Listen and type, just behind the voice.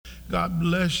God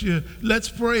bless you. Let's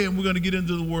pray, and we're going to get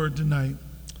into the word tonight.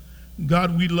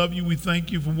 God, we love you. We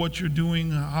thank you for what you're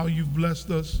doing, how you've blessed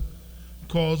us,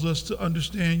 caused us to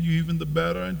understand you even the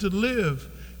better, and to live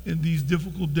in these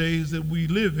difficult days that we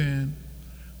live in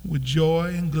with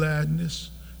joy and gladness,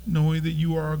 knowing that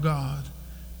you are our God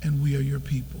and we are your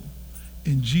people.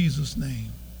 In Jesus'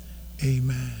 name,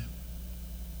 amen.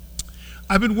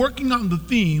 I've been working on the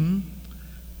theme,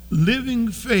 living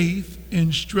faith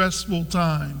in stressful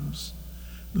times.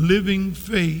 Living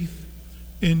faith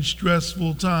in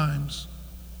stressful times.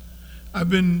 I've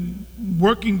been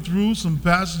working through some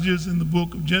passages in the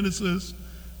book of Genesis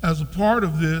as a part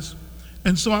of this,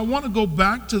 and so I want to go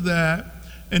back to that.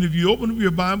 And if you open up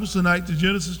your Bibles tonight to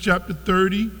Genesis chapter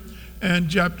 30 and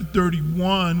chapter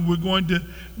 31, we're going to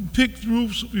pick through a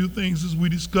few things as we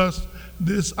discuss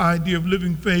this idea of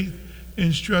living faith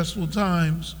in stressful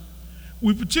times.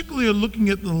 We particularly are looking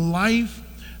at the life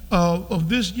of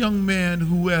this young man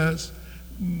who has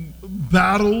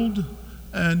battled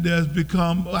and has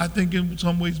become, I think in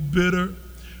some ways, bitter,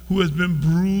 who has been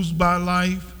bruised by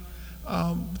life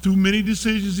through many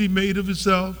decisions he made of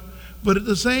himself. But at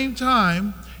the same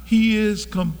time, he is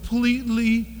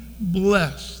completely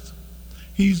blessed.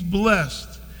 He's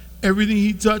blessed. Everything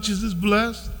he touches is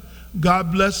blessed.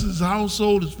 God blesses his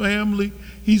household, his family.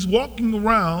 He's walking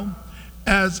around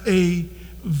as a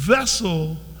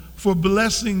vessel for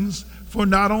blessings for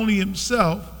not only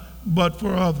himself, but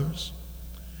for others.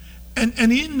 And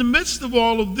in the midst of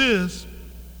all of this,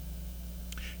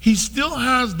 he still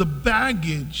has the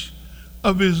baggage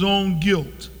of his own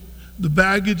guilt, the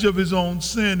baggage of his own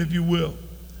sin, if you will,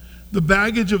 the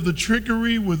baggage of the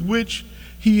trickery with which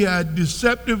he had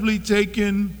deceptively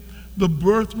taken the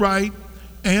birthright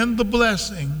and the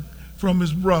blessing from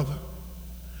his brother.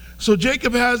 So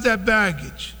Jacob has that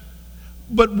baggage.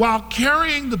 But while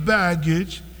carrying the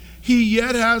baggage, he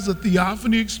yet has a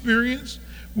theophany experience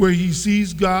where he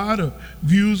sees God or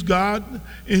views God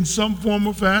in some form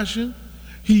or fashion.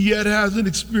 He yet has an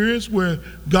experience where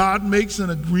God makes an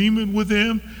agreement with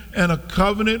him and a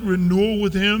covenant renewal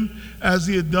with him, as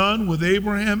he had done with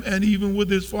Abraham and even with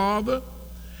his father.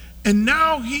 And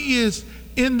now he is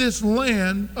in this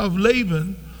land of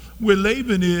Laban, where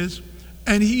Laban is,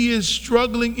 and he is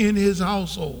struggling in his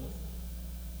household.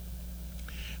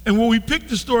 And when we pick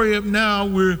the story up now,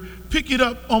 we're picking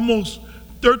up almost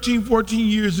 13, 14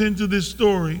 years into this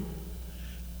story.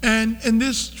 And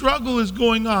this struggle is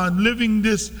going on, living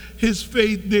his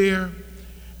faith there.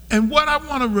 And what I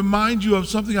want to remind you of,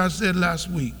 something I said last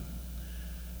week.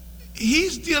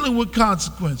 He's dealing with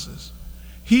consequences.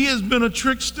 He has been a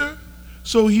trickster,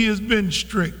 so he has been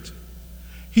strict.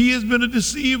 He has been a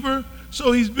deceiver,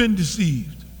 so he's been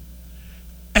deceived.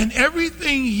 And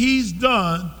everything he's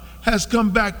done has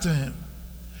come back to him.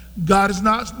 God has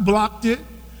not blocked it.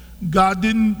 God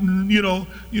didn't,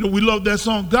 we love that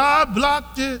song, God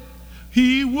blocked it.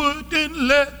 He wouldn't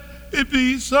let it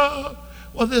be so.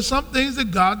 Well, there's some things that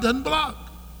God doesn't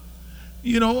block.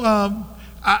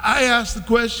 I asked the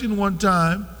question one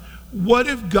time, what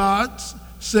if God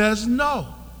says no?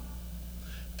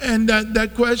 And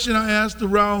that question I asked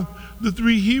around the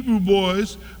 3 Hebrew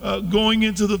boys going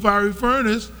into the fiery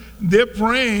furnace. They're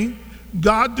praying,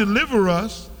 God deliver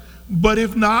us, but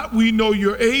if not, we know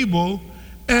you're able.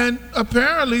 And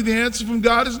apparently the answer from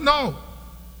God is no.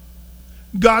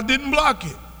 God didn't block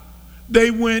it. They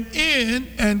went in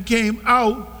and came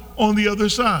out on the other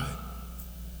side.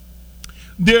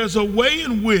 There's a way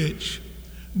in which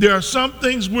there are some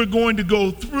things we're going to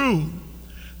go through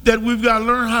that we've got to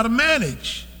learn how to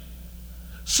manage.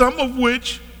 Some of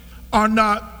which are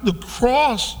not the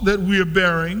cross that we are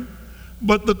bearing,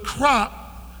 but the crop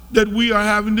that we are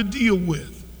having to deal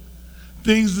with.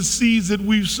 Things, the seeds that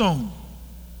we've sown.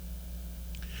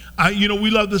 We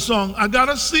love the song, I got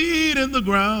a seed in the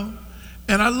ground.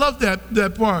 And I love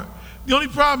that part. The only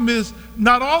problem is,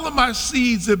 not all of my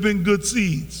seeds have been good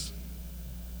seeds.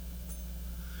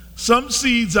 Some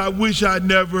seeds I wish I'd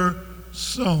never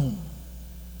sown.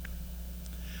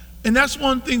 And that's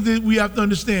one thing that we have to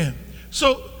understand.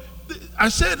 So I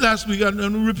said last week, I'm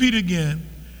going to repeat again,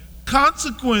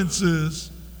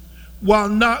 consequences, while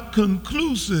not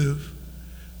conclusive,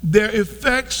 their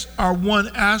effects are one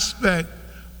aspect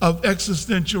of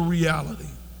existential reality.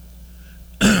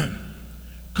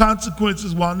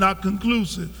 Consequences, while not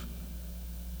conclusive,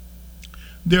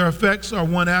 their effects are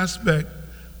one aspect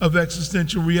of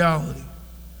existential reality.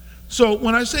 So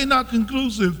when I say not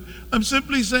conclusive, I'm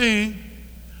simply saying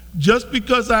just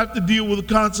because I have to deal with a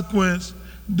consequence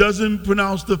doesn't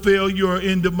pronounce the failure or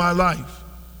end of my life.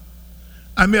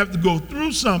 I may have to go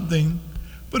through something,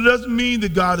 But it doesn't mean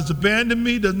that God has abandoned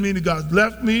me, doesn't mean that God's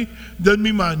left me, doesn't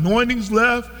mean my anointing's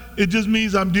left. It just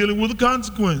means I'm dealing with a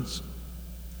consequence.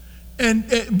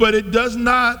 But it does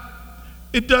not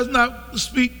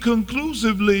speak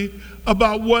conclusively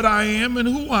about what I am and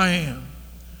who I am.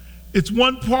 It's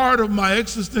one part of my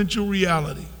existential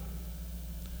reality.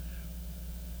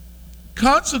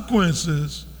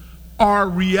 Consequences are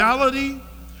reality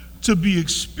to be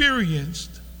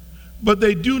experienced, but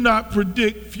they do not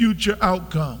predict future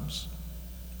outcomes.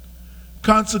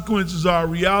 Consequences are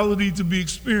reality to be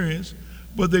experienced,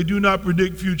 but they do not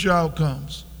predict future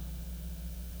outcomes.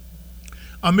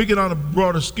 I'll make it on a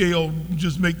broader scale,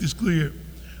 just make this clear.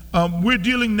 We're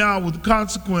dealing now with the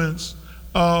consequence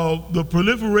of the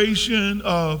proliferation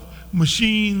of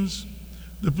machines,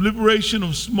 the proliferation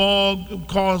of smog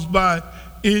caused by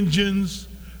engines,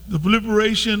 the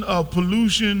proliferation of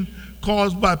pollution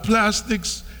caused by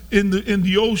plastics in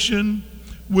the ocean,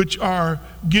 which are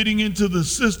getting into the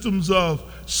systems of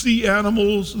sea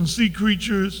animals and sea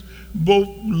creatures, both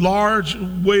large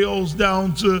whales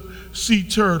down to sea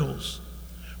turtles.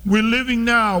 We're living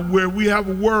now where we have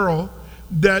a world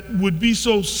that would be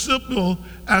so simple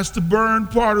as to burn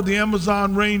part of the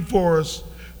Amazon rainforest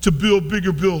to build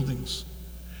bigger buildings,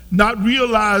 not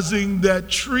realizing that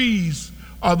trees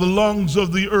are the lungs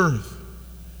of the earth.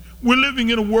 We're living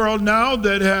in a world now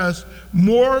that has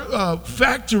more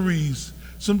factories.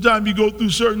 Sometimes you go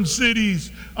through certain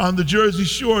cities on the Jersey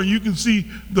Shore and you can see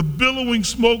the billowing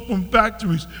smoke from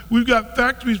factories. We've got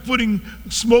factories putting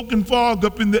smoke and fog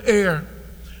up in the air.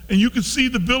 And you can see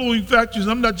the billowing factories.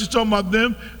 I'm not just talking about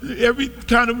them. Every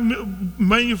kind of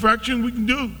manufacturing we can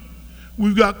do.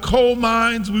 We've got coal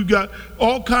mines. We've got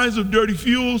all kinds of dirty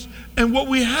fuels. And what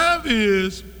we have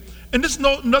is, and this is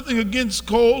nothing against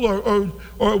coal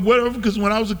or whatever, because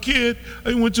when I was a kid,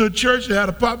 I went to a church that had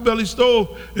a potbelly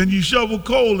stove and you shovel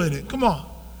coal in it. Come on.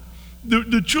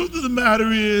 The truth of the matter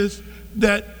is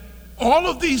that all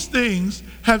of these things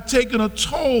have taken a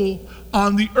toll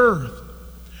on the earth.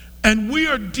 And we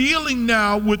are dealing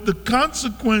now with the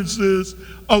consequences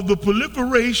of the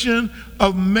proliferation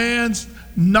of man's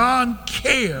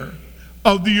non-care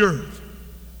of the earth.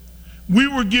 We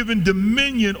were given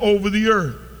dominion over the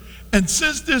earth. And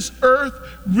since this earth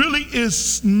really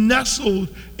is nestled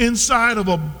inside of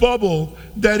a bubble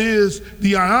that is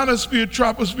the ionosphere,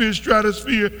 troposphere,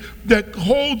 stratosphere, that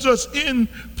holds us in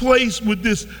place with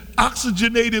this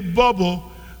oxygenated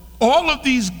bubble, all of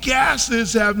these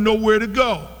gases have nowhere to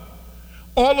go.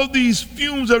 All of these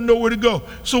fumes have nowhere to go.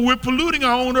 So we're polluting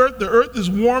our own earth. The earth is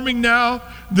warming now.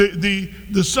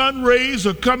 The sun rays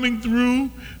are coming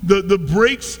through the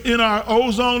breaks in our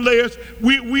ozone layers.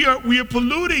 We are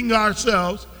polluting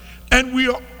ourselves, and we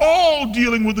are all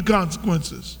dealing with the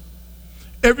consequences.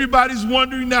 Everybody's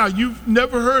wondering now. You've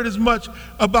never heard as much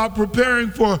about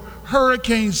preparing for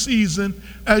hurricane season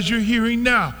as you're hearing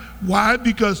now. Why?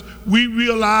 Because we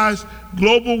realize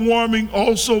global warming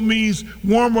also means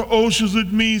warmer oceans.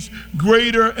 It means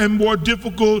greater and more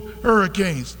difficult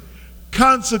hurricanes.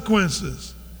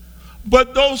 Consequences.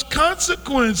 But those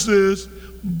consequences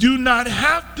do not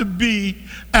have to be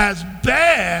as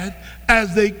bad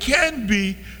as they can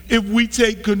be if we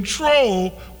take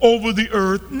control over the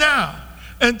earth now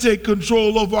and take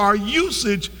control of our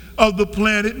usage of the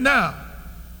planet now.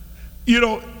 You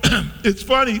know, it's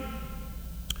funny.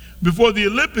 Before the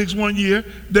Olympics one year,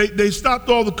 they stopped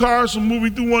all the cars from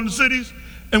moving through one of the cities.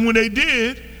 And when they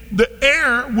did, the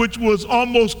air, which was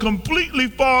almost completely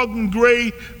fogged and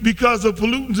gray because of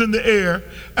pollutants in the air,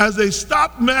 as they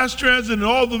stopped mass transit and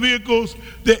all the vehicles,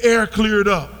 the air cleared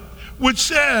up, which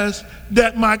says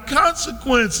that my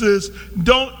consequences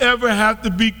don't ever have to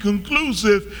be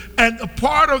conclusive. And a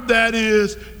part of that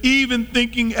is even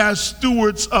thinking as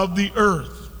stewards of the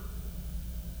earth.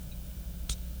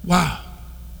 Wow.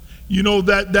 You know,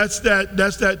 that's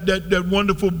that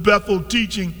wonderful Bethel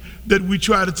teaching that we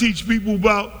try to teach people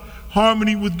about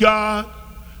harmony with God,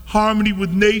 harmony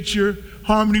with nature,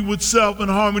 harmony with self,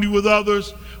 and harmony with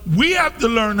others. We have to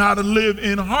learn how to live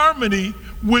in harmony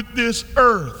with this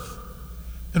earth.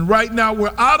 And right now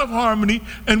we're out of harmony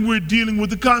and we're dealing with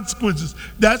the consequences.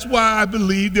 That's why I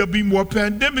believe there'll be more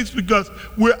pandemics, because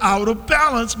we're out of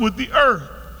balance with the earth.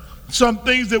 Some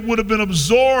things that would have been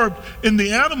absorbed in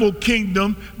the animal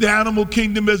kingdom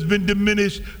has been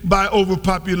diminished by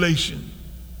overpopulation.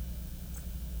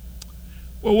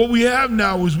 Well, what we have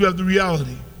now is we have the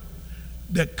reality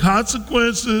that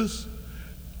consequences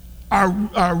are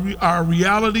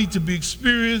reality to be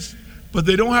experienced, but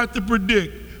they don't have to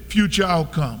predict future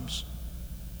outcomes.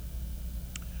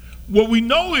 What we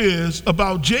know is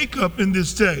about Jacob in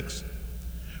this text,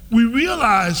 we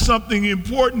realize something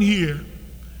important here.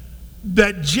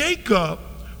 that Jacob,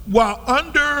 while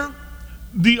under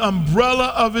the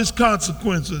umbrella of his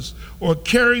consequences or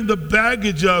carrying the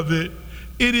baggage of it,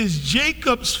 it is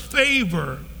Jacob's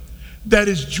favor that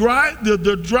is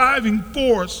the driving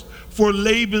force for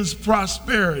Laban's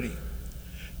prosperity,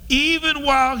 even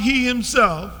while he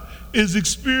himself is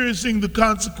experiencing the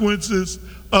consequences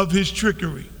of his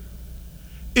trickery.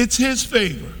 It's his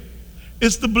favor.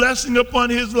 It's the blessing upon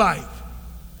his life.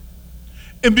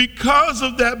 And because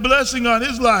of that blessing on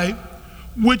his life,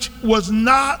 which was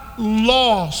not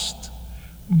lost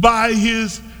by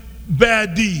his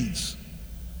bad deeds,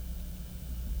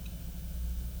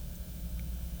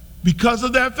 because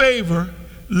of that favor,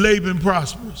 Laban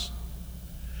prospers.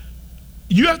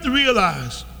 You have to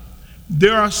realize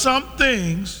there are some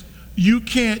things you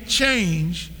can't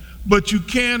change, but you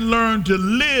can learn to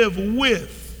live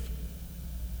with.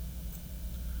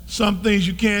 Some things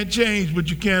you can't change, but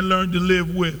you can learn to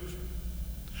live with.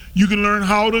 You can learn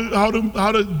how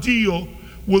to deal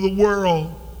with a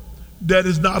world that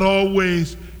is not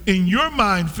always, in your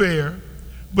mind, fair,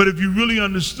 but if you really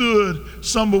understood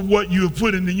some of what you have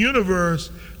put in the universe,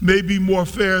 may be more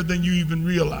fair than you even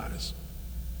realize.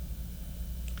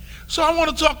 So I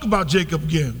want to talk about Jacob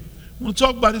again. I want to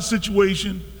talk about his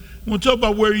situation. I want to talk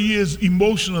about where he is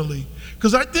emotionally,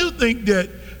 because I do think that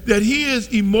he is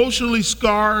emotionally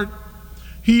scarred.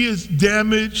 He is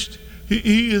damaged.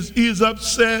 He is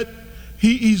upset.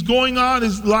 He's going on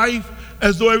his life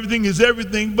as though everything is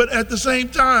everything. But at the same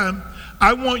time,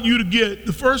 I want you to get,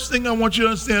 the first thing I want you to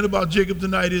understand about Jacob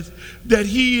tonight is that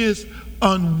he is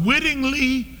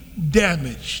unwittingly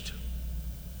damaged.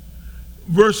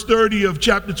 Verse 30 of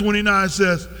chapter 29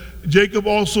 says, Jacob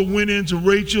also went into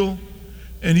Rachel,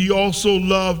 and he also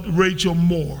loved Rachel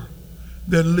more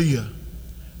than Leah.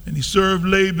 And he served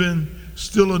Laban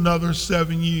still another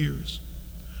 7 years.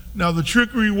 Now the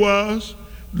trickery was,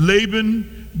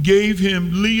 Laban gave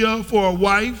him Leah for a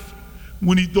wife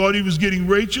when he thought he was getting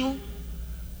Rachel.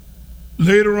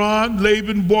 Later on,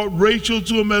 Laban brought Rachel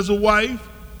to him as a wife,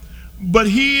 but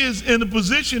he is in a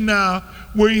position now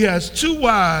where he has 2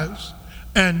 wives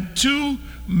and 2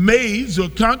 maids or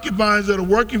concubines that are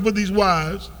working for these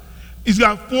wives. He's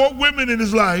got 4 women in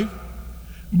his life,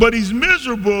 but he's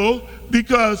miserable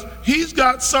because he's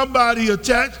got somebody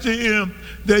attached to him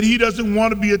that he doesn't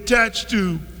want to be attached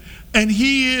to, and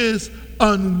he is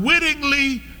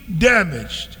unwittingly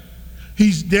damaged.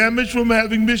 He's damaged from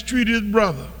having mistreated his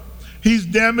brother. He's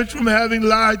damaged from having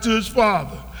lied to his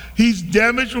father. He's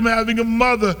damaged from having a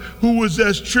mother who was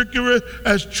as treacherous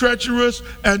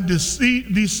and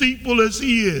deceitful as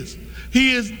he is.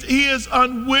 He is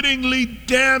unwittingly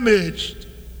damaged.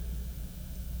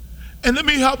 And let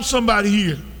me help somebody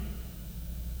here.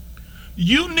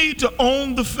 You need to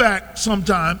own the fact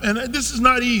sometime, and this is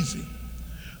not easy.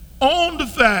 Own the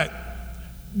fact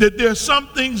that there are some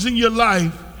things in your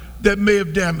life that may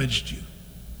have damaged you.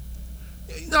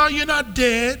 No, you're not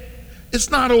dead. It's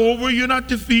not over. You're not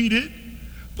defeated.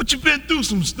 But you've been through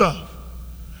some stuff.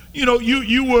 You know,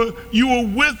 you were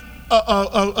with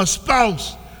a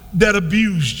spouse that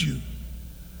abused you.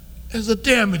 There's a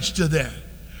damage to that.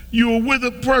 You were with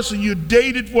a person you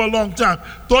dated for a long time,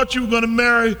 thought you were going to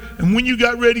marry, and when you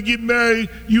got ready to get married,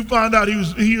 you found out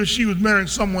he or she was marrying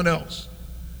someone else.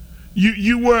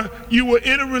 You were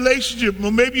in a relationship,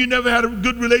 or maybe you never had a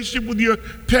good relationship with your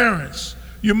parents,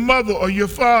 your mother or your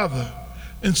father.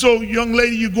 And so, young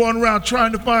lady, you're going around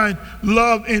trying to find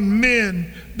love in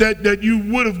men that you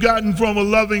would have gotten from a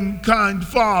loving, kind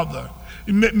father.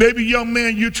 Maybe, young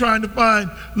man, you're trying to find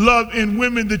love in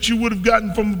women that you would have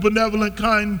gotten from a benevolent,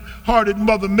 kind-hearted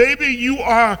mother. Maybe you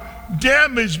are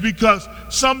damaged because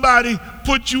somebody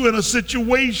put you in a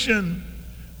situation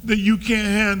that you can't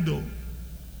handle.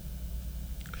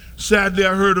 Sadly,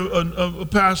 I heard a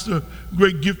pastor,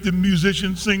 great gifted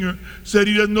musician, singer, said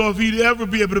he doesn't know if he'd ever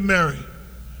be able to marry.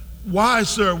 Why,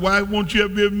 sir? Why won't you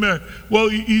ever be able to marry? Well,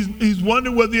 he's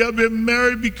wondering whether he'll ever be able to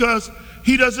marry because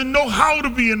he doesn't know how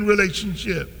to be in a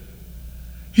relationship.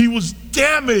 He was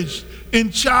damaged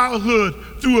in childhood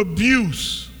through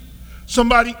abuse.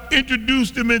 Somebody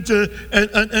introduced him into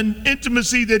an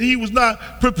intimacy that he was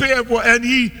not prepared for, and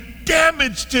he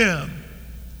damaged him.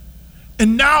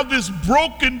 And now this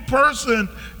broken person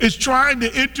is trying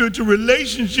to enter into a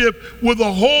relationship with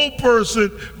a whole person,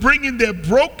 bringing their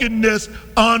brokenness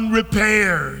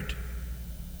unrepaired.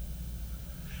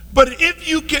 But if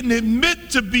you can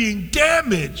admit to being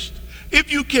damaged,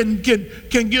 if you can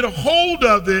get a hold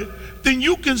of it, then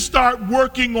you can start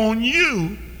working on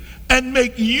you and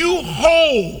make you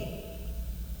whole.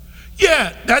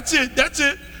 Yeah, that's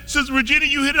it. Sister Regina,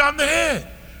 you hit it on the head.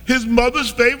 His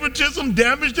mother's favoritism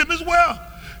damaged him as well.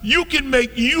 You can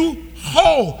make you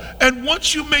whole. And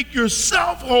once you make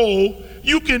yourself whole,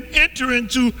 you can enter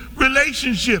into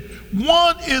relationship.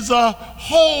 One is a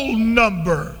whole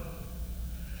number.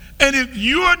 And if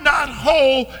you're not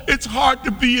whole, it's hard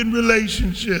to be in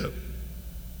relationship.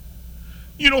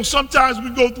 You know, sometimes we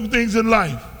go through things in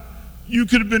life. You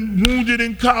could have been wounded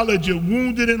in college or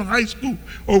wounded in high school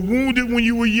or wounded when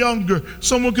you were younger.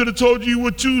 Someone could have told you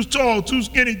were too tall, too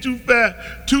skinny, too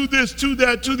fat, too this, too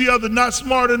that, too the other, not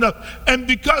smart enough. And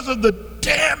because of the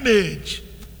damage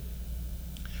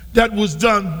that was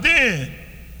done then,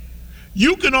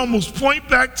 you can almost point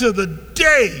back to the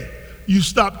day you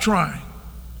stopped trying.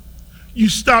 You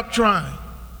stopped trying.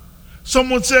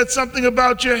 Someone said something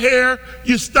about your hair,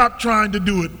 you stopped trying to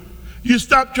do it. You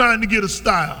stopped trying to get a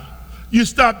style. You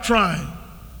stopped trying.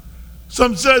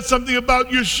 Some said something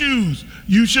about your shoes.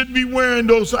 You shouldn't be wearing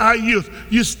those high heels.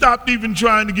 You stopped even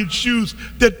trying to get shoes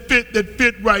that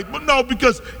fit right. But no,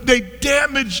 because they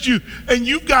damaged you. And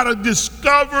you've got to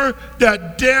discover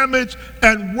that damage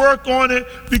and work on it,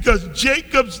 because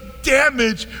Jacob's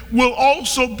damage will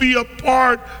also be a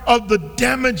part of the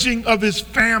damaging of his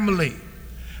family,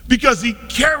 because he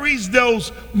carries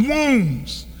those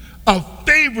wounds of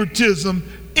favoritism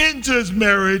into his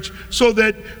marriage, so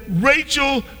that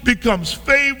Rachel becomes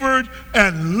favored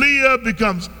and Leah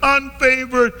becomes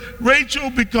unfavored. Rachel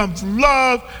becomes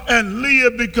loved and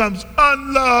Leah becomes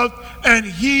unloved, and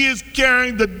he is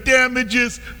carrying the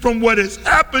damages from what has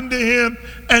happened to him.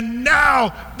 And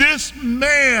now this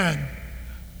man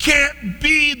can't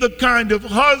be the kind of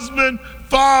husband,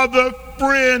 father,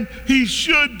 friend he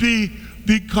should be,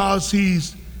 because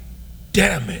he's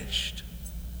damaged.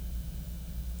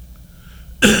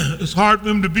 It's hard for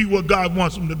him to be what God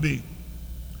wants him to be.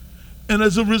 And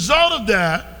as a result of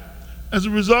that,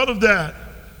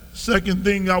 second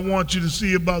thing I want you to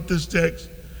see about this text,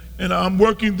 and I'm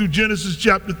working through Genesis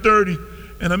chapter 30,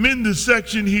 and I'm in this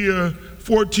section here,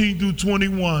 14 through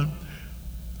 21.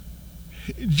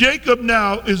 Jacob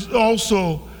now is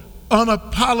also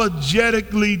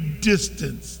unapologetically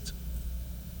distanced.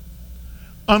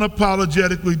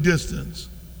 Unapologetically distanced.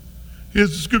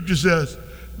 Here's the scripture says,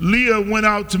 Leah went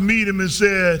out to meet him and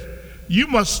said, "You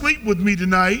must sleep with me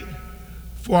tonight,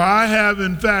 for I have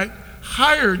in fact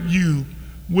hired you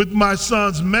with my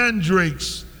son's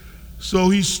mandrakes." So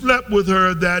he slept with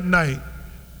her that night.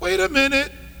 Wait a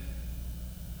minute.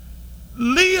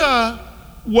 Leah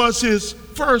was his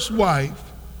first wife,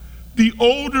 the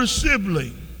older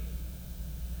sibling.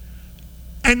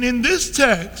 And in this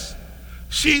text,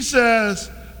 she says,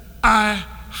 "I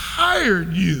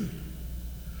hired you,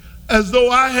 as though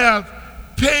I have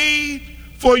paid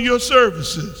for your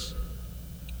services.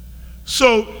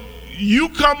 So you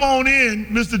come on in,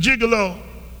 Mr. Gigolo,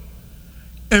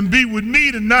 and be with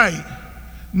me tonight."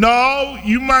 No,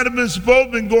 you might have been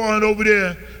supposed to be going over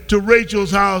there to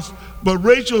Rachel's house, but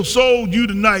Rachel sold you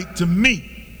tonight to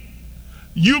me.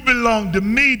 You belong to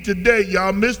me today.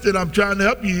 Y'all missed it. I'm trying to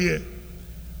help you here.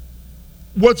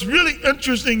 What's really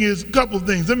interesting is a couple of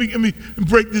things. Let me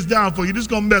break this down for you. This is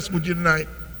going to mess with you tonight.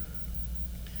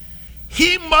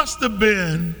 He must have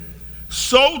been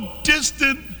so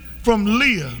distant from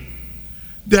Leah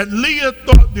that Leah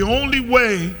thought the only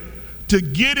way to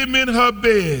get him in her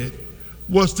bed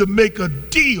was to make a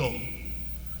deal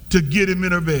to get him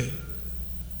in her bed.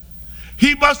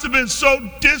 He must have been so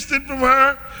distant from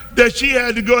her that she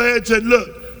had to go ahead and say,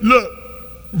 look,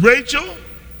 Rachel,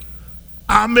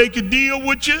 I'll make a deal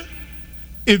with you.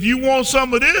 If you want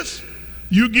some of this,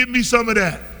 you give me some of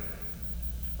that.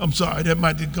 I'm sorry, that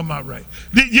might didn't come out right.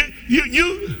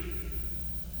 You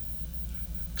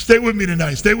stay with me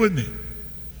tonight. Stay with me.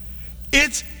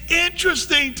 It's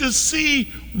interesting to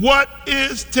see what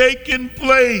is taking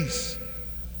place.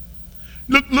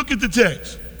 Look at the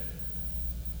text.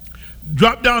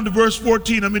 Drop down to verse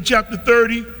 14. I'm in chapter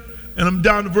 30, and I'm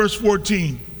down to verse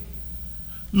 14.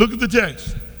 Look at the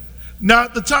text. Now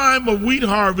at the time of wheat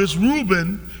harvest,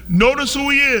 Reuben, notice who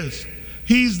he is.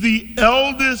 He's the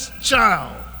eldest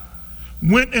child.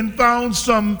 Went and found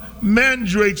some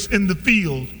mandrakes in the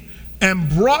field and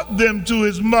brought them to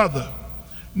his mother.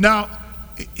 Now,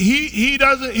 he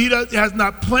has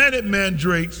not planted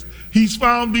mandrakes. He's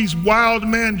found these wild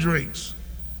mandrakes.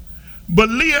 But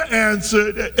Leah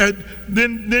answered, and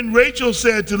then Rachel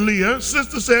said to Leah,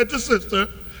 sister said to sister,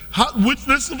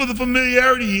 listen for the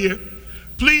familiarity here,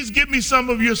 "Please give me some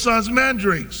of your son's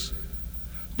mandrakes."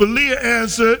 But Leah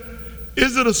answered,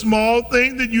 "Is it a small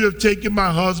thing that you have taken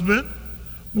my husband?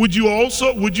 Would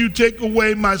you take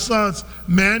away my son's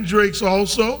mandrakes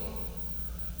also?"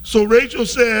 So Rachel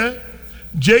said,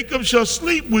 "Jacob shall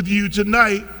sleep with you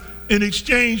tonight in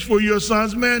exchange for your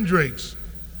son's mandrakes."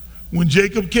 When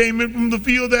Jacob came in from the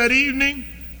field that evening,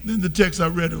 then the text I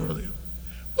read earlier.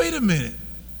 Wait a minute.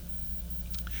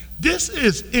 This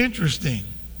is interesting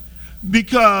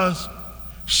because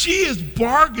she is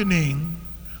bargaining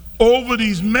over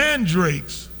these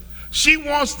mandrakes. She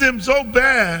wants them so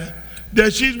bad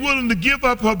that she's willing to give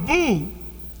up her boo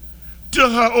to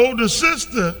her older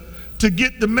sister to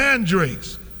get the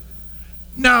mandrakes.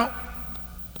 Now,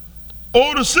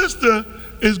 older sister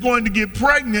is going to get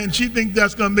pregnant, and she thinks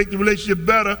that's going to make the relationship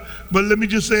better. But let me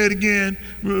just say it again.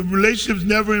 Relationships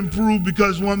never improve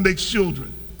because one makes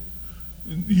children.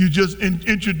 You just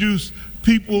introduce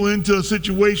people into a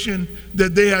situation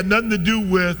that they had nothing to do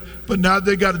with, but now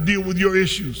they got to deal with your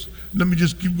issues. Let me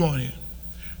just keep going here.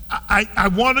 I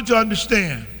wanted to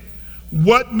understand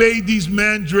what made these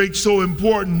mandrakes so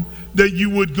important that you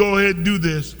would go ahead and do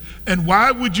this, and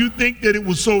why would you think that it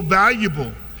was so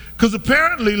valuable? Because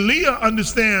apparently Leah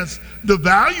understands the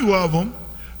value of them.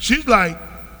 She's like,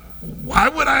 why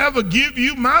would I ever give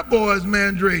you my boys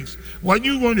mandrakes? Why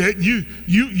you want to,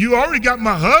 you already got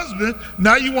my husband,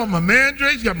 now you want my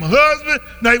mandrakes, got my husband,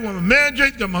 now you want my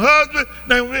mandrakes, got my husband.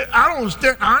 Now, I don't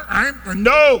understand.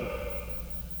 No.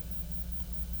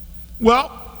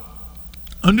 Well,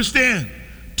 understand,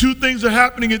 two things are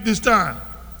happening at this time.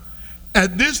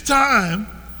 At this time,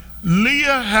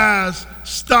 Leah has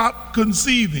stopped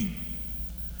conceiving,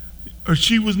 or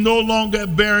she was no longer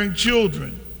bearing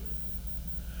children.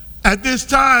 At this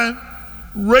time,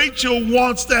 Rachel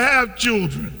wants to have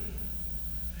children.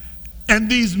 And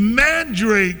these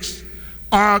mandrakes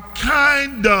are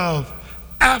kind of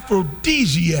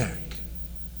aphrodisiac.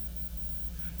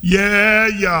 Yeah,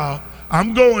 y'all,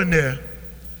 I'm going there.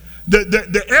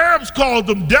 The Arabs called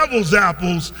them devil's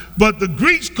apples, but the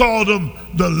Greeks called them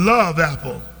the love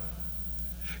apple.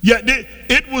 Yet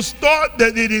it was thought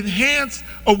that it enhanced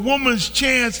a woman's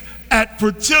chance at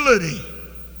fertility.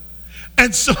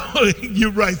 And so,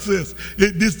 you're right, sis.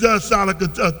 This does sound like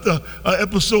an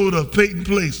episode of Peyton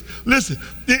Place. Listen,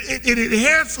 it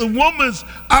enhanced a woman's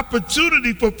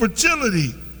opportunity for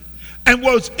fertility. And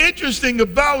what's interesting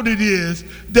about it is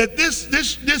that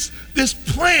this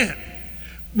plant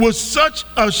was such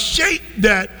a shape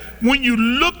that when you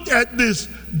looked at this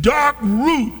dark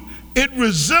root, it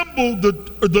resembled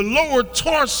the lower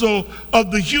torso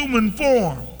of the human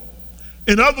form.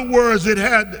 In other words, it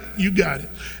had, you got it,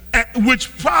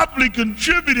 which probably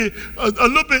contributed a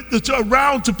little bit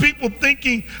around to people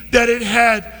thinking that it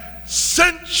had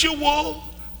sensual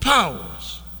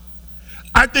powers.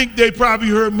 I think they probably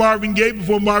heard Marvin Gaye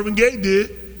before Marvin Gaye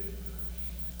did.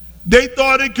 They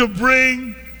thought it could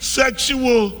bring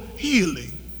sexual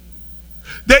healing.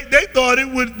 They thought it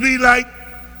would be like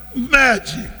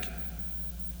magic.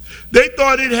 They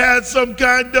thought it had some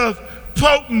kind of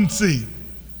potency.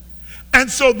 And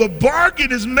so the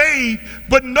bargain is made,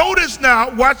 but notice now,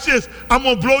 watch this. I'm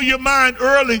going to blow your mind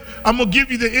early. I'm going to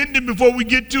give you the ending before we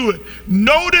get to it.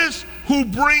 Notice who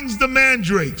brings the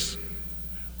mandrakes.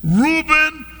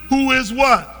 Reuben, who is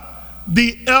what?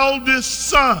 The eldest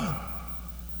son.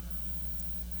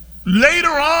 Later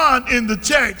on in the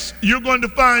text, you're going to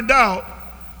find out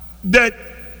that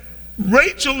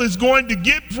Rachel is going to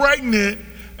get pregnant,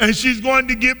 and she's going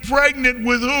to get pregnant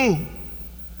with who?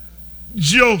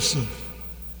 Joseph.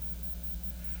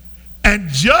 And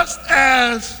just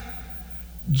as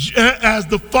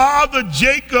the father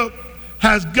Jacob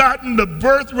has gotten the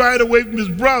birthright away from his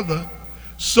brother,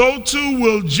 so too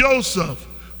will Joseph,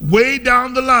 way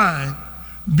down the line,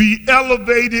 be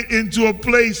elevated into a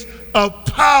place of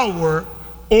power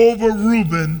over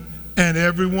Reuben and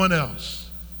everyone else.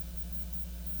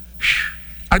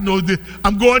 I know this.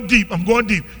 I'm going deep.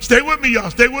 Stay with me,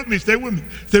 y'all. Stay with me.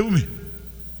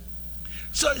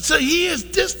 So he is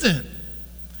distant.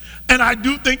 And I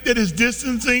do think that his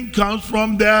distancing comes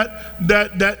from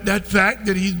that fact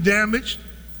that he's damaged.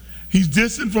 He's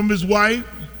distant from his wife.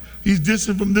 He's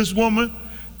distant from this woman.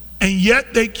 And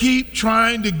yet they keep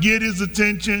trying to get his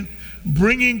attention,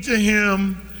 bringing to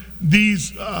him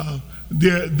these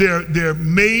their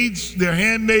maids, their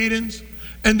handmaidens.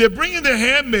 And they're bringing their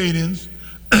handmaidens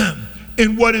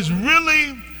in what is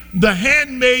really the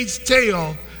Handmaid's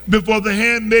Tale before the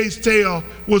Handmaid's Tale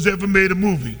was ever made a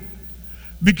movie.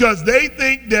 Because they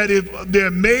think that if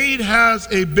their maid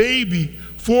has a baby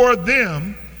for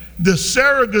them, the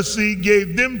surrogacy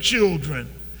gave them children.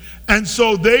 And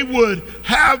so they would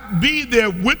be there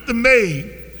with the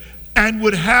maid and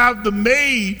would have the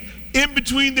maid in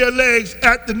between their legs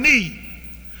at the knee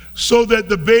so that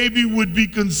the baby would be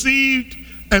conceived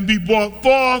and be brought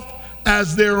forth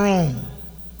as their own.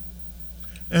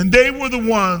 And they were the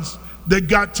ones that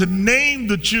got to name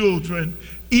the children,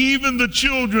 even the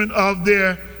children of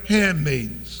their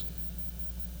handmaidens.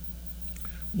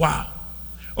 Wow.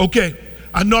 Okay,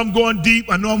 I know I'm going deep.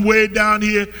 I know I'm way down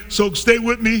here, so stay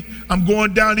with me. I'm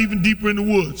going down even deeper in the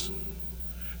woods.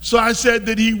 So I said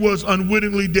that he was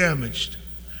unwittingly damaged.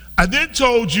 I then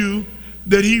told you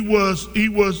that he was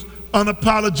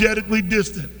unapologetically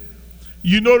distant.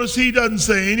 You notice he doesn't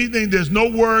say anything. There's no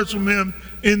words from him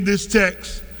in this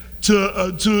text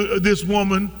to this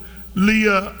woman,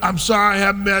 Leah. I'm sorry I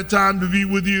haven't had time to be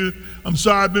with you. I'm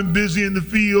sorry I've been busy in the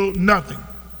field. Nothing.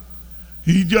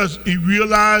 He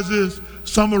realizes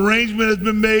some arrangement has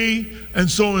been made, and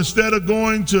so instead of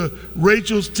going to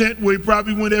Rachel's tent where he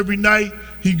probably went every night,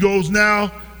 he goes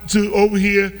now to over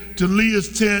here to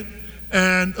Leah's tent.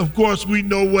 And of course we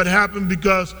know what happened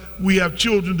because we have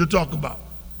children to talk about.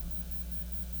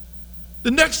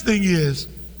 The next thing is,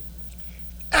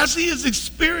 as he is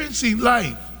experiencing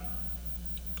life,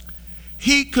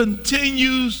 he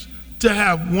continues to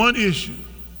have one issue.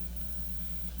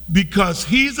 Because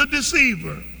he's a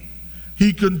deceiver,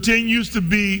 he continues to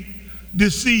be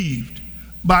deceived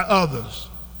by others.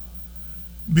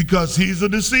 Because he's a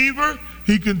deceiver,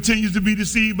 he continues to be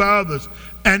deceived by others.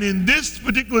 And in this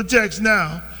particular text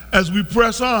now, as we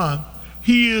press on,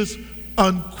 he is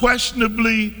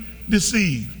unquestionably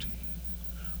deceived.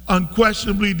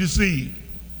 Unquestionably deceived.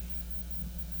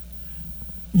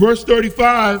 Verse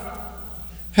 35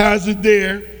 has it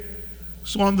there.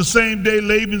 So on the same day,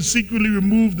 Laban secretly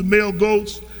removed the male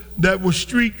goats that were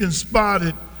streaked and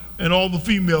spotted, and all the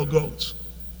female goats.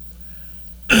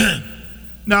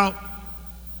 Now,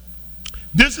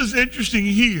 this is interesting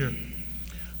here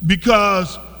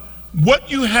because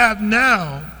what you have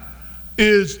now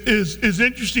is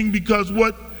interesting because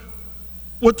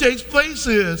what takes place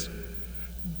is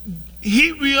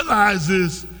he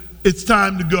realizes it's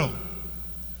time to go.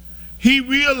 He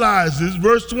realizes,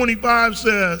 verse 25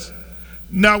 says,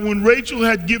 now when Rachel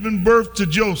had given birth to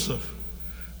Joseph,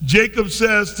 Jacob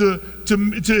says to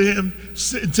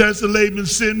Laban,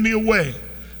 send me away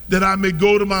that I may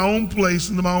go to my own place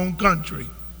and to my own country.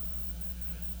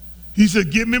 He said,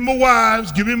 give me my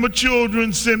wives, give me my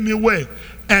children, send me away.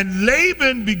 And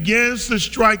Laban begins to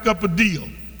strike up a deal.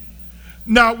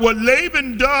 Now what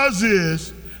Laban does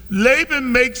is,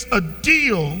 Laban makes a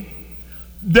deal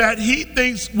that he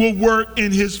thinks will work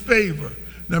in his favor.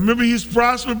 Now remember, he's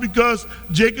prospered because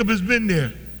Jacob has been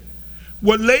there.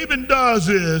 What Laban does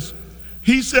is,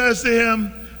 he says to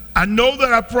him, I know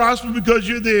that I prosper because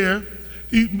you're there.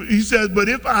 He says, but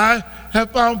if I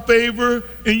have found favor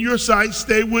in your sight,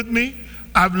 stay with me.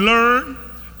 I've learned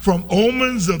from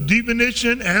omens of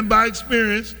divination and by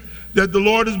experience that the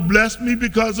Lord has blessed me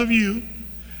because of you.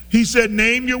 He said,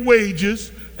 name your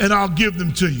wages and I'll give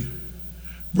them to you.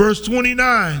 Verse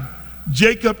 29,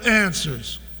 Jacob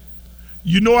answers,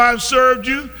 you know I've served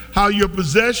you, how your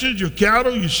possessions, your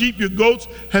cattle, your sheep, your goats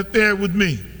have fared with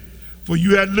me. For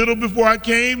you had little before I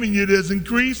came, and it has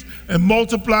increased and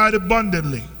multiplied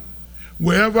abundantly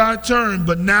wherever I turn.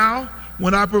 But now,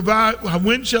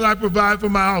 when shall I provide for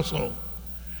my household?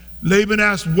 Laban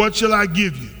asked, what shall I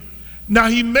give you? Now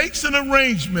he makes an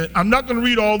arrangement. I'm not going to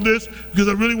read all this because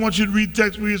I really want you to read the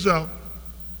text for yourself.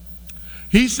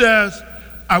 He says,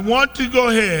 I want to go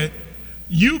ahead.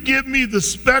 You give me the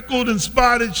speckled and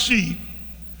spotted sheep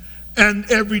and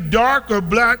every dark or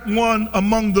black one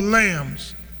among the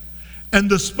lambs, and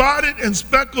the spotted and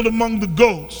speckled among the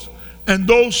goats, and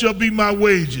those shall be my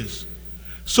wages.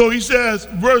 So he says,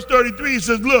 verse 33, he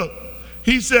says, look,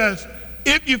 he says,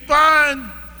 if you find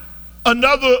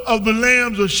another of the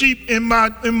lambs or sheep in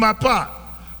my pot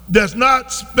that's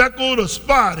not speckled or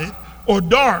spotted or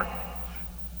dark,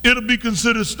 it'll be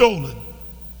considered stolen.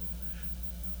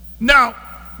 Now,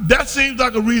 that seems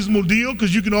like a reasonable deal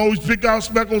because you can always pick out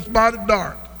speckled, spotted,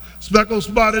 dark, speckled,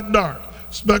 spotted, dark,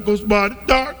 speckled, spotted,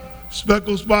 dark,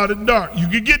 speckled, spotted, dark. You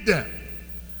can get that.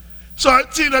 So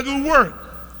it seems like it would work,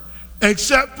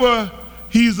 except for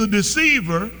he's a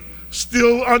deceiver,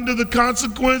 still under the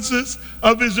consequences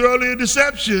of his earlier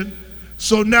deception.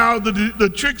 So now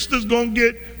the trickster's going to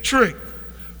get tricked.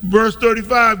 Verse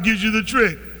 35 gives you the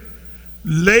trick.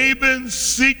 Laban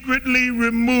secretly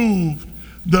removed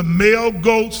the male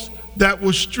goats that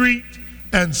were streaked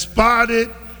and spotted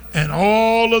and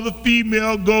all of the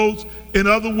female goats. In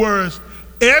other words,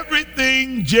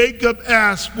 everything Jacob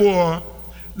asked for,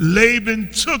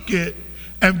 Laban took it.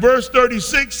 And verse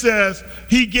 36 says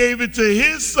he gave it to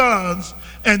his sons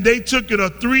and they took it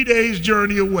a 3 days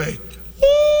journey away.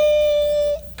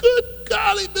 Ooh, good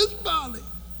golly, Miss Molly.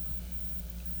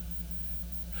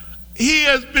 He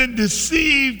has been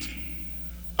deceived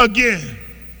again.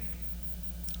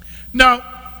 Now,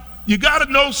 you got to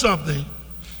know something.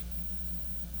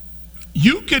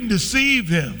 You can deceive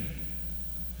him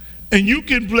And you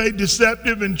can play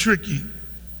deceptive and tricky.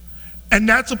 And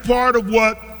that's a part of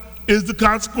what is the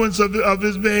consequence of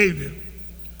his behavior.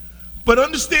 But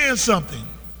understand something.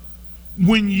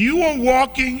 When you are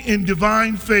walking in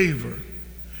divine favor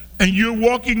and you're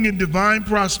walking in divine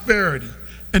prosperity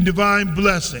and divine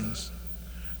blessings,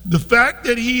 the fact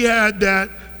that he had that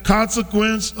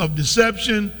consequence of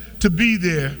deception to be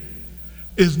there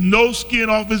is no skin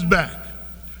off his back.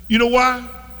 You know why?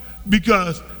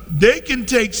 Because they can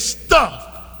take stuff,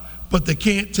 but they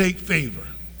can't take favor.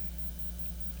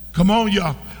 Come on,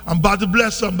 y'all. I'm about to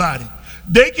bless somebody.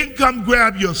 They can come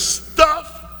grab your stuff,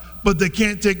 but they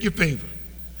can't take your favor.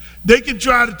 They can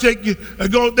try to take you, they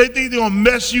think they're going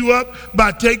to mess you up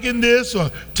by taking this or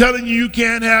telling you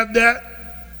can't have that.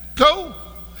 Cool.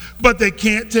 But they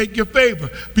can't take your favor.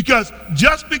 Because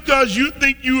just because you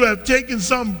think you have taken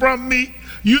something from me,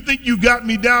 you think you got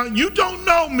me down, you don't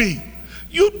know me.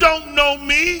 You don't know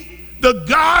me. The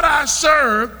God I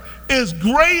serve is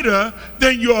greater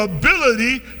than your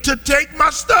ability to take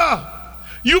my stuff.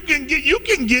 You can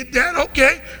get that,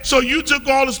 okay? So you took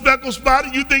all the speckled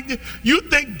spotted. You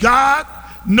think God,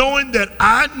 knowing that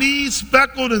I need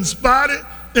speckled and spotted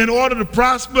in order to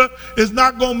prosper, is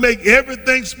not going to make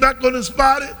everything speckled and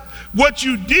spotted? What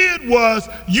you did was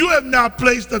you have now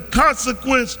placed a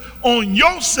consequence on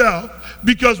yourself,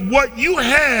 because what you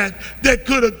had that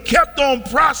could have kept on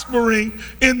prospering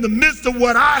in the midst of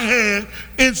what I had,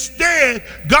 instead,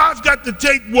 God's got to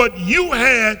take what you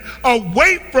had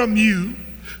away from you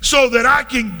so that I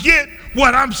can get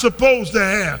what I'm supposed to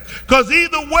have. Because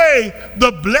either way,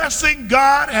 the blessing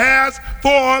God has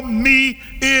for me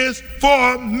is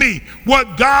for me.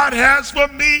 What God has for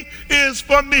me is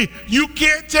for me. You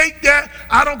can't take that.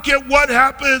 I don't care what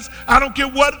happens. I don't care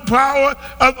what power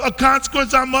of a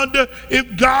consequence I'm under.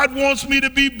 If God wants me to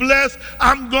be blessed,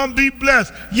 I'm going to be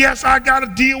blessed. Yes, I got to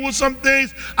deal with some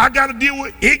things. I got to deal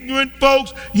with ignorant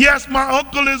folks. Yes, my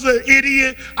uncle is an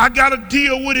idiot. I got to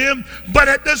deal with him. But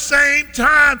at the same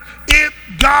time, if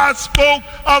God spoke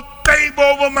a favor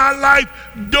over my life,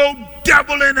 no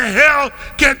devil in hell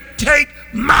can take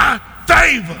my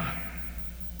favor.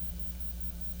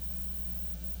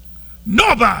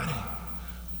 Nobody.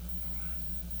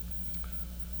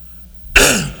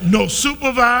 No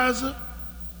supervisor,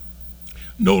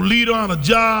 no leader on a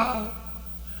job,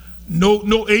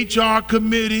 no HR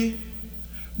committee,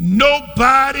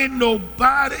 nobody, no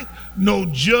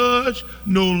judge,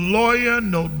 no lawyer,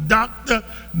 no doctor,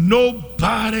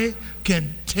 nobody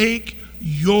can take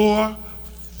your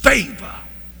favor.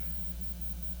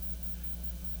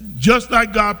 Just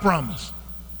like God promised.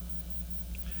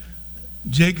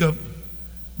 Jacob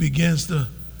begins to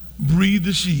breed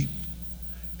the sheep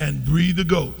and breed the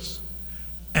goats,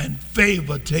 and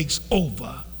favor takes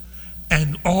over.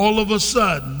 And all of a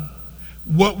sudden,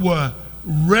 what were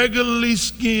regularly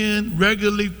skinned,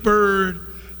 regularly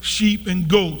furred sheep and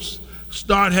goats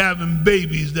start having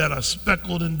babies that are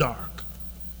speckled and dark.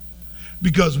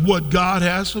 Because what God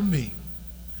has for me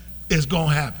is going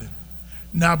to happen.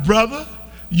 Now, brother,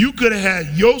 you could have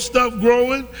had your stuff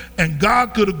growing, and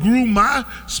God could have grew my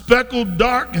speckled,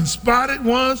 dark, and spotted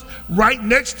ones right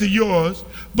next to yours.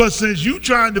 But since you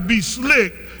trying to be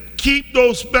slick, keep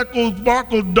those speckled,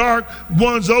 sparkled, dark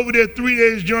ones over there 3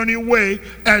 days journey away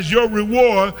as your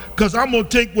reward, because I'm going to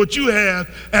take what you have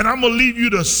and I'm going to leave you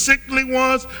the sickly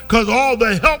ones, because all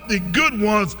the healthy, good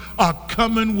ones are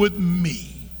coming with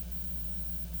me.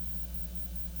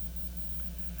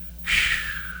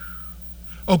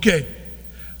 Okay,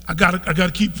 I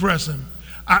gotta keep pressing.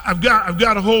 I've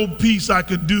got a whole piece I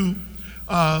could do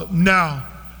now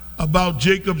about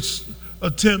Jacob's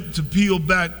attempt to peel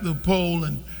back the pole,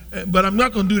 but I'm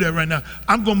not going to do that right now.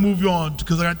 I'm going to move you on,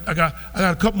 because I got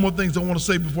a couple more things I want to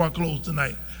say before I close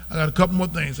tonight. I got a couple more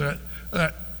things. I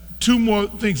got two more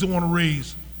things I want to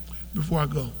raise before I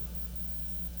go.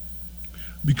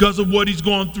 Because of what he's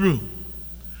gone through,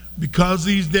 because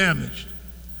he's damaged,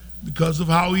 because of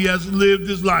how he has lived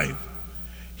his life,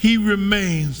 he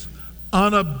remains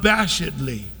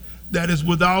unabashedly, that is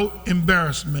without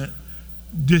embarrassment,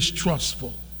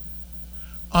 distrustful.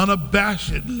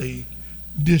 Unabashedly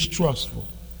distrustful.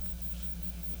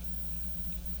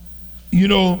 You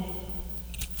know,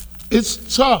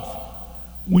 it's tough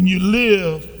when you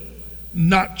live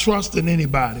not trusting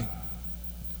anybody.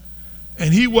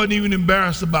 And he wasn't even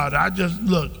embarrassed about it.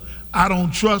 I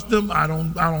don't trust them. I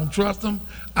don't trust them.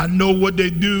 I know what they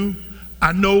do.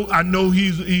 I know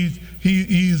he's a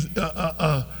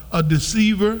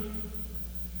deceiver.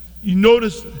 You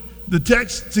notice the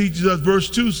text teaches us, verse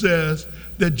 2 says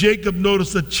that Jacob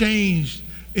noticed a change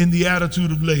in the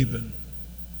attitude of Laban.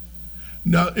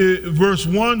 Now, verse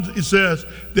 1, it says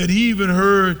that he even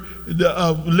heard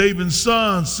Laban's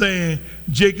son saying,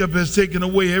 Jacob has taken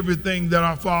away everything that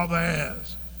our father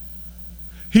has.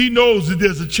 He knows that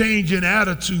there's a change in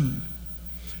attitude.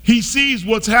 He sees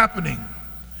what's happening.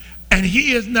 And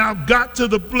he has now got to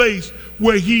the place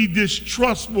where he's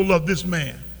distrustful of this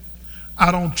man.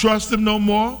 I don't trust him no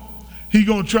more. He's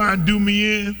going to try and do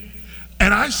me in.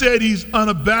 And I said he's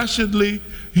unashamedly,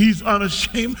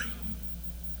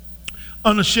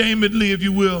 if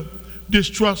you will,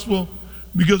 distrustful,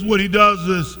 because what he does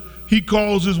is he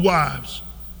calls his wives.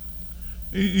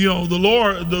 You know, the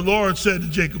Lord said to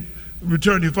Jacob,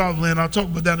 return to your father's land. I'll talk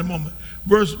about that in a moment.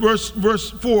 Verse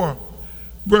 4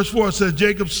 says,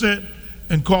 Jacob sent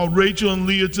and called Rachel and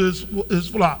Leah to his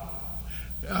flock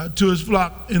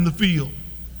in the field.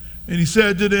 And he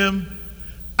said to them,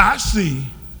 I see,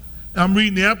 I'm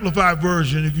reading the Amplified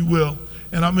version, if you will,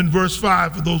 and I'm in verse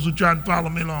 5 for those who try to follow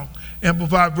me along.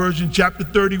 Amplified version, chapter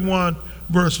 31,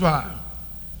 verse 5.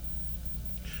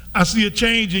 I see a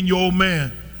change in your old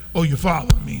man, or your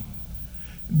father,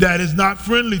 that is not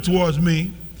friendly towards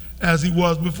me as he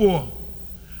was before.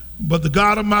 But the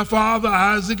God of my father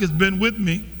Isaac has been with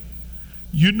me.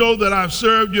 You know that I've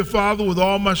served your father with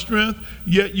all my strength,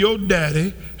 yet your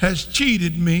daddy has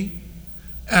cheated me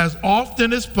as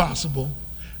often as possible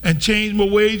and changed my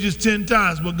wages 10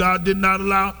 times, but God did not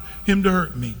allow him to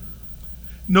hurt me.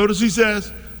 Notice he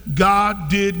says, God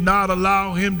did not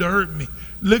allow him to hurt me.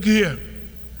 Look here.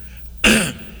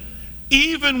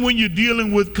 Even when you're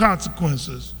dealing with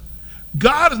consequences,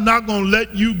 God is not going to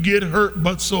let you get hurt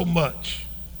but so much.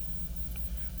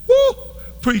 Woo!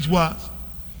 Preach wise.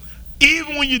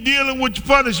 Even when you're dealing with your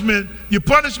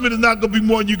punishment is not going to be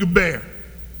more than you can bear.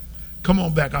 Come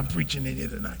on back, I'm preaching in here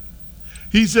tonight.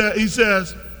 He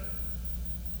says,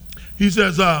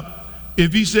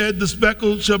 if he said the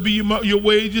speckle shall be your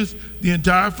wages, the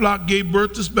entire flock gave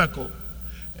birth to speckle.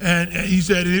 And he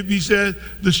said, if he said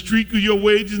the streak of your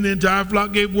wages, the entire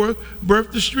flock gave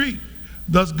birth to streak.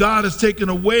 Thus God has taken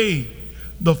away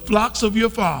the flocks of your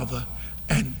father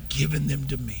and given them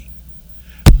to me.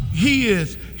 He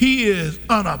is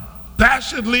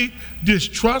unabashedly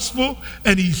distrustful,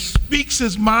 and he speaks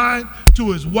his mind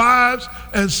to his wives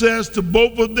and says to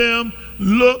both of them,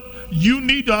 look, you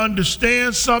need to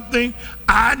understand something.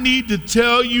 I need to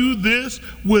tell you this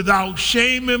without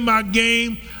shame in my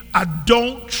game. I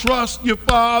don't trust your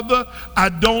father. I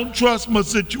don't trust my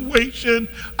situation.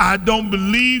 I don't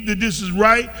believe that this is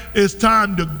right. It's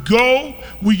time to go.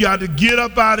 We got to get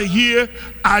up out of here.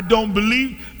 I don't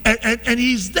believe. And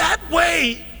he's that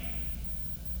way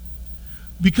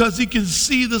because he can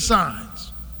see the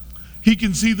signs. He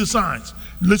can see the signs.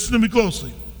 Listen to me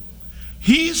closely.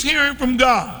 He's hearing from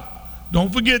God.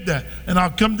 Don't forget that. And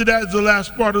I'll come to that as the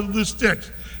last part of this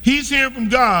text. He's hearing from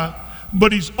God,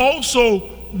 but he's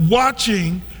also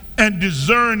watching and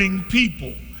discerning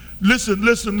people. Listen.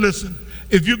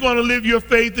 If you're going to live your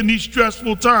faith in these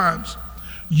stressful times,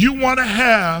 you want to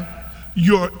have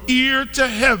your ear to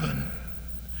heaven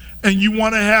and you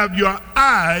want to have your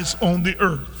eyes on the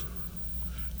earth.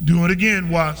 Do it again,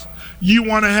 Watts. You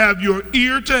want to have your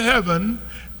ear to heaven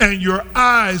and your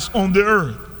eyes on the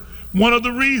earth. One of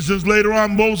the reasons later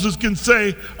on Moses can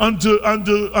say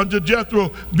unto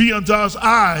Jethro, be unto us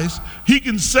eyes. He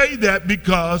can say that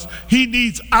because he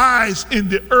needs eyes in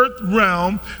the earth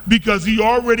realm because he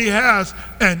already has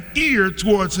an ear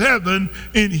towards heaven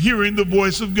in hearing the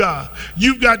voice of God.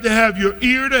 You've got to have your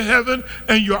ear to heaven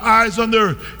and your eyes on the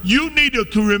earth. You need to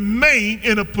remain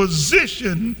in a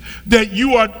position that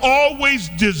you are always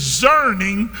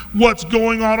discerning what's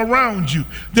going on around you.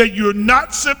 That you're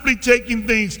not simply taking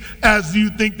things as you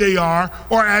think they are,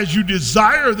 or as you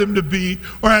desire them to be,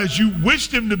 or as you wish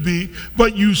them to be,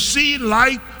 but you see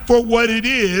life for what it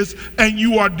is, and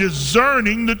you are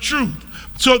discerning the truth.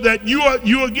 So that you are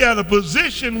at a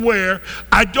position where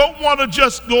I don't want to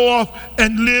just go off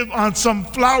and live on some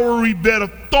flowery bed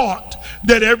of thought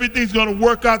that everything's going to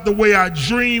work out the way I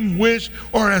dream, wish,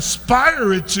 or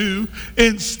aspire it to.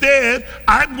 Instead,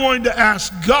 I'm going to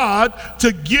ask God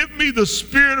to give me the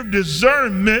spirit of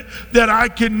discernment that I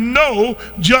can know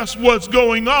just what's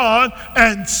going on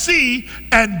and see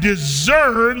and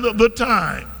discern the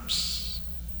times.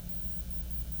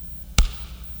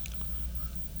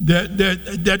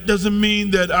 That doesn't mean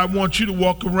that I want you to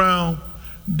walk around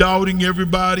doubting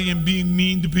everybody and being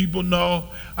mean to people. No,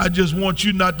 I just want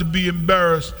you not to be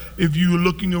embarrassed if you're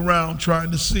looking around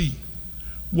trying to see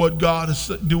what God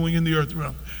is doing in the earth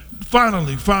realm.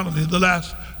 Finally, the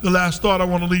last last thought I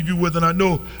want to leave you with, and I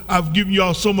know I've given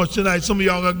y'all so much tonight. Some of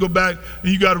y'all got to go back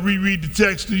and you got to reread the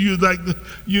text. And you like,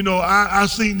 I've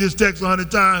seen this text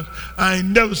 100 times. I ain't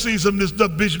never seen some of this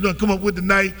stuff Bishop done come up with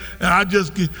tonight, and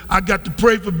I got to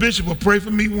pray for Bishop or pray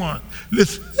for me one.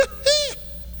 Listen,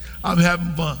 I'm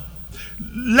having fun.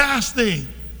 Last thing.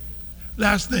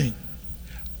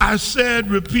 I said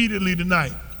repeatedly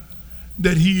tonight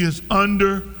that he is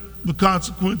under the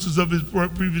consequences of his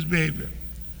previous behavior.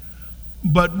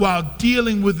 But while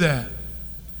dealing with that,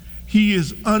 he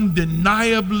is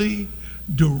undeniably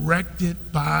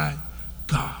directed by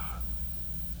God.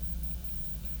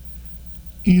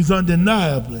 He's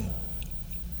undeniably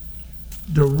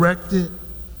directed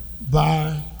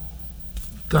by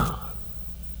God.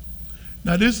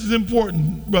 Now this is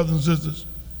important, brothers and sisters.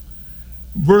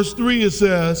 Verse 3 it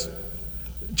says,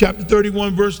 chapter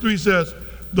 31 verse 3 says,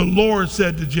 the Lord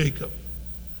said to Jacob,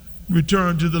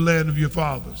 return to the land of your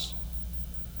fathers.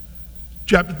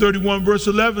 Chapter 31 verse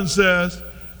 11 says,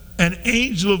 an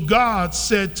angel of God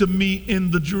said to me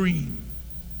in the dream.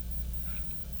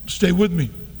 Stay with me.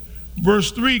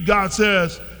 Verse 3, God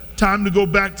says, time to go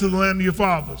back to the land of your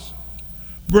fathers.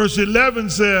 Verse 11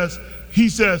 says, he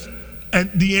says, and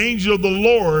the angel of the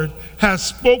Lord has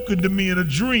spoken to me in a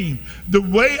dream. The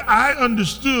way I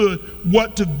understood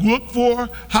what to look for,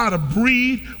 how to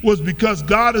breathe, was because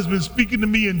God has been speaking to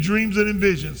me in dreams and in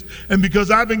visions. And because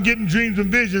I've been getting dreams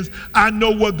and visions, I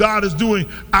know what God is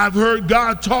doing. I've heard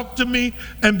God talk to me,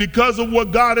 and because of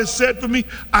what God has said for me,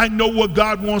 I know what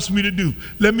God wants me to do.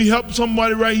 Let me help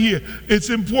somebody right here. It's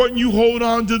important you hold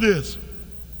on to this.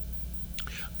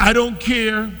 I don't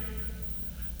care.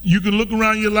 You can look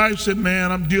around your life and say,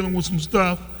 man, I'm dealing with some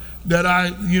stuff that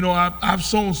I've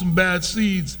sown some bad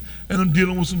seeds, and I'm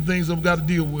dealing with some things I've got to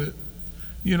deal with.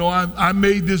 I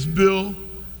made this bill,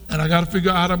 and I got to figure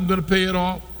out how I'm going to pay it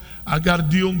off. I got to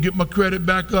deal and get my credit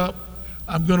back up.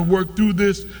 I'm going to work through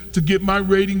this to get my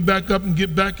rating back up and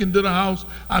get back into the house.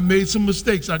 I made some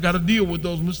mistakes. I got to deal with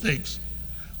those mistakes.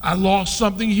 I lost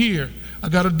something here. I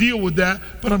got to deal with that,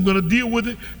 but I'm going to deal with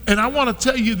it. And I want to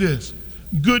tell you this,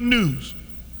 good news.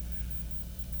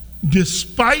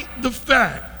 Despite the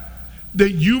fact that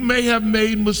you may have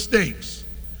made mistakes,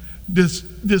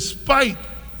 despite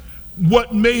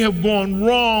what may have gone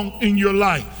wrong in your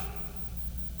life,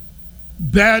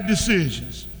 bad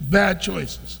decisions, bad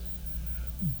choices,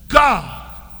 God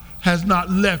has not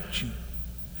left you.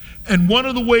 And one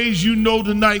of the ways you know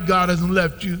tonight God hasn't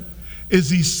left you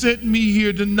is he sent me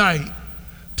here tonight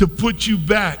to put you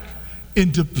back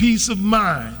into peace of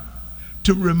mind,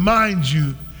 to remind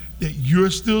you that you're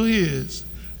still his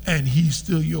and he's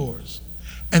still yours,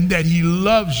 and that he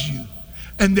loves you,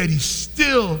 and that he's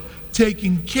still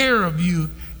taking care of you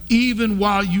even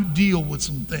while you deal with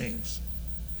some things.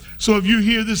 So if you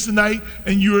hear this tonight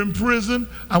and you're in prison,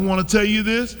 I want to tell you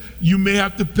this, you may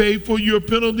have to pay for your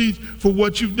penalties for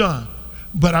what you've done,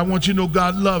 but I want you to know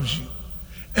God loves you,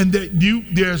 and that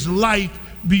there's life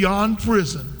beyond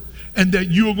prison, and that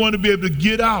you are going to be able to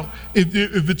get out.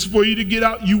 If it's for you to get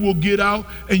out, you will get out,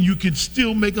 and you can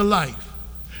still make a life.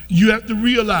 You have to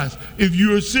realize, if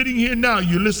you're sitting here now,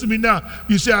 you listen to me now,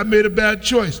 you say, I made a bad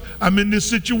choice. I'm in this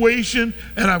situation,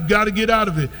 and I've got to get out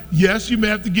of it. Yes, you may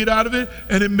have to get out of it,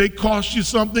 and it may cost you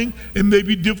something. It may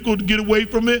be difficult to get away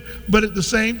from it, but at the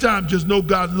same time, just know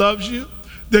God loves you,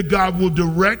 that God will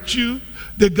direct you,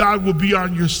 that God will be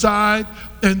on your side,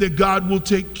 and that God will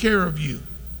take care of you.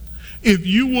 If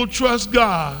you will trust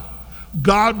God,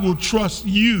 God will trust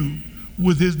you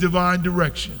with his divine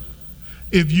direction.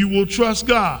 If you will trust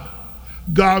God,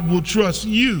 God will trust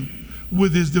you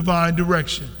with his divine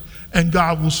direction. And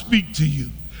God will speak to you.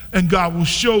 And God will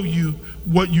show you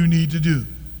what you need to do.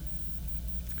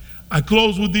 I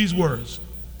close with these words.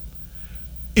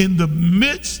 In the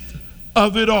midst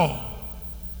of it all,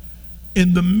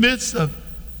 in the midst of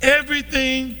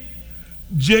everything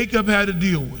Jacob had to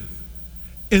deal with,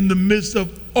 in the midst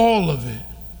of all of it,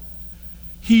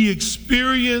 he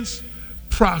experienced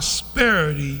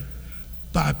prosperity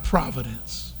by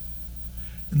providence.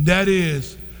 And that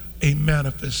is a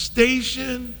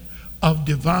manifestation of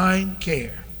divine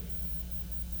care.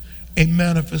 A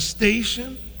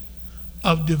manifestation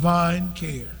of divine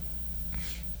care.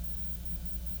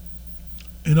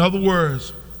 In other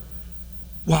words,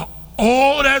 while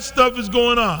all that stuff is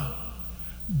going on,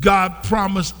 God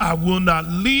promised, I will not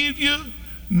leave you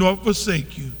nor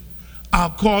forsake you.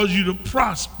 I'll cause you to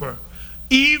prosper.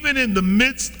 Even in the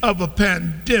midst of a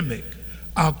pandemic,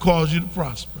 I'll cause you to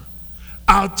prosper.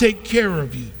 I'll take care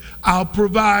of you. I'll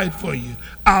provide for you.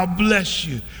 I'll bless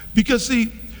you. Because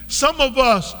see, some of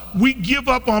us, we give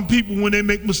up on people when they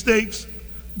make mistakes.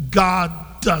 God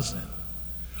doesn't.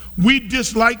 We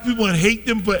dislike people and hate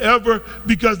them forever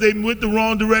because they went the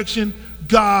wrong direction.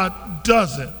 God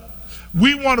doesn't.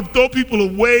 We want to throw people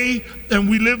away, and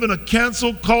we live in a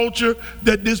cancel culture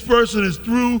that this person is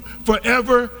through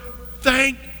forever.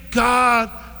 Thank God,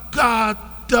 God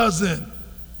doesn't.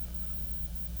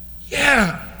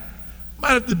 Yeah,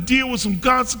 might have to deal with some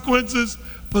consequences,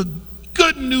 but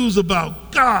good news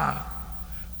about God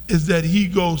is that he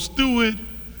goes through it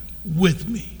with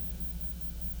me.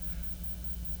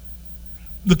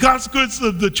 The consequence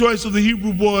of the choice of the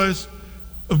Hebrew boys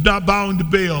of not bowing to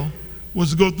Baal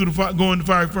was to go in the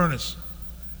fiery furnace.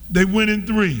 They went in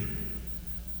 3.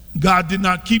 God did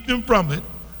not keep them from it.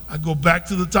 I go back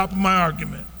to the top of my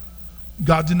argument.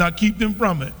 God did not keep them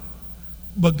from it,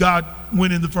 but God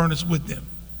went in the furnace with them.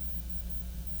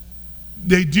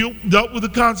 They dealt with the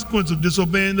consequence of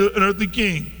disobeying an earthly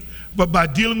king, but by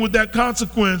dealing with that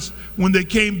consequence, when they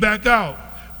came back out,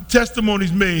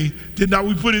 testimonies made, did not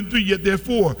we put in 3, yet there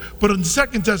 4. But the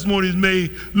second testimony is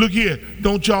made, look here,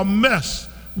 don't y'all mess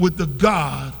with the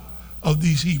God of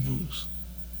these Hebrews.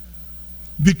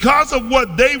 Because of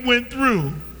what they went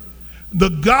through, the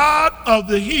God of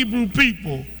the Hebrew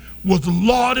people was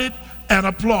lauded and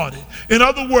applauded. In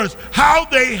other words, how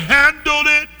they handled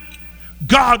it,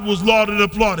 God was lauded and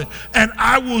applauded. And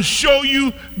I will show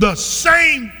you the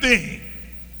same thing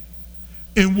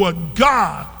in what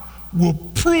God will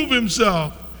prove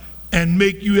himself and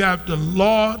make you have to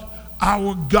laud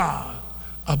our God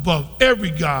above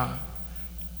every God,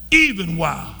 even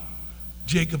while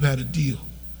Jacob had to deal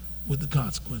with the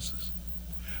consequences.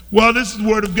 Well, this is the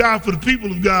word of God for the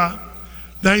people of God.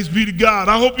 Thanks be to God.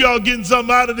 I hope y'all getting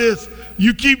something out of this.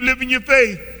 You keep living your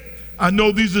faith. I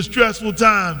know these are stressful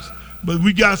times, but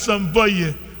we got something for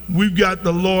you. We've got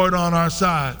the Lord on our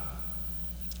side.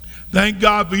 Thank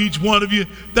God for each one of you.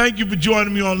 Thank you for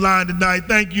joining me online tonight.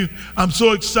 Thank you. I'm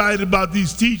so excited about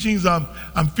these teachings. I'm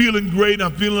feeling great.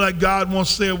 I'm feeling like God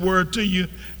wants to say a word to you.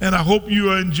 And I hope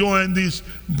you are enjoying this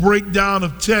breakdown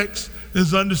of text,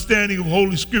 this understanding of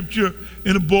Holy Scripture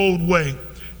in a bold way.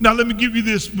 Now let me give you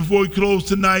this before we close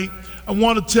tonight. I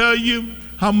want to tell you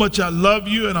how much I love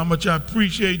you and how much I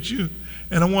appreciate you.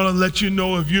 And I want to let you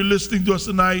know, if you're listening to us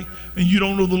tonight and you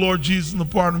don't know the Lord Jesus and the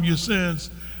pardon of your sins,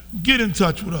 get in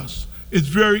touch with us. It's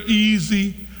very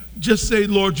easy. Just say,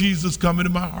 Lord Jesus, come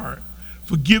into my heart.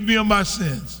 Forgive me of my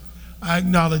sins. I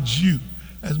acknowledge you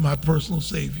as my personal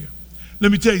Savior.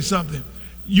 Let me tell you something.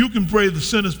 You can pray the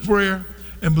sinner's prayer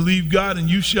and believe God, and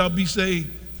you shall be saved.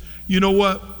 You know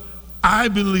what? I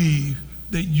believe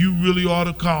that you really ought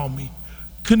to call me.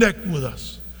 Connect with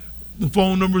us. The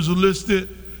phone numbers are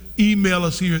listed. Email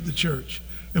us here at the church,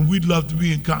 and we'd love to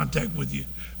be in contact with you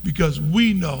because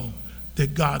we know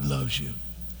that God loves you.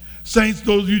 Saints,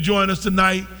 those of you join us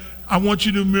tonight, I want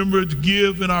you to remember to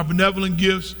give in our benevolent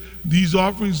gifts. These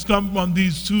offerings come on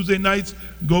these Tuesday nights.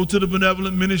 Go to the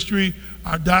benevolent ministry.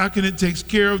 Our diaconate takes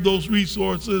care of those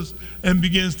resources and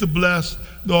begins to bless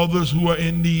others who are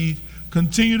in need.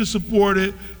 Continue to support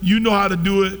it. You know how to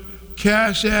do it.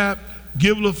 Cash App,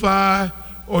 Givelify,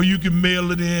 or you can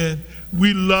mail it in.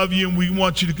 We love you and we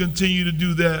want you to continue to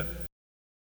do that.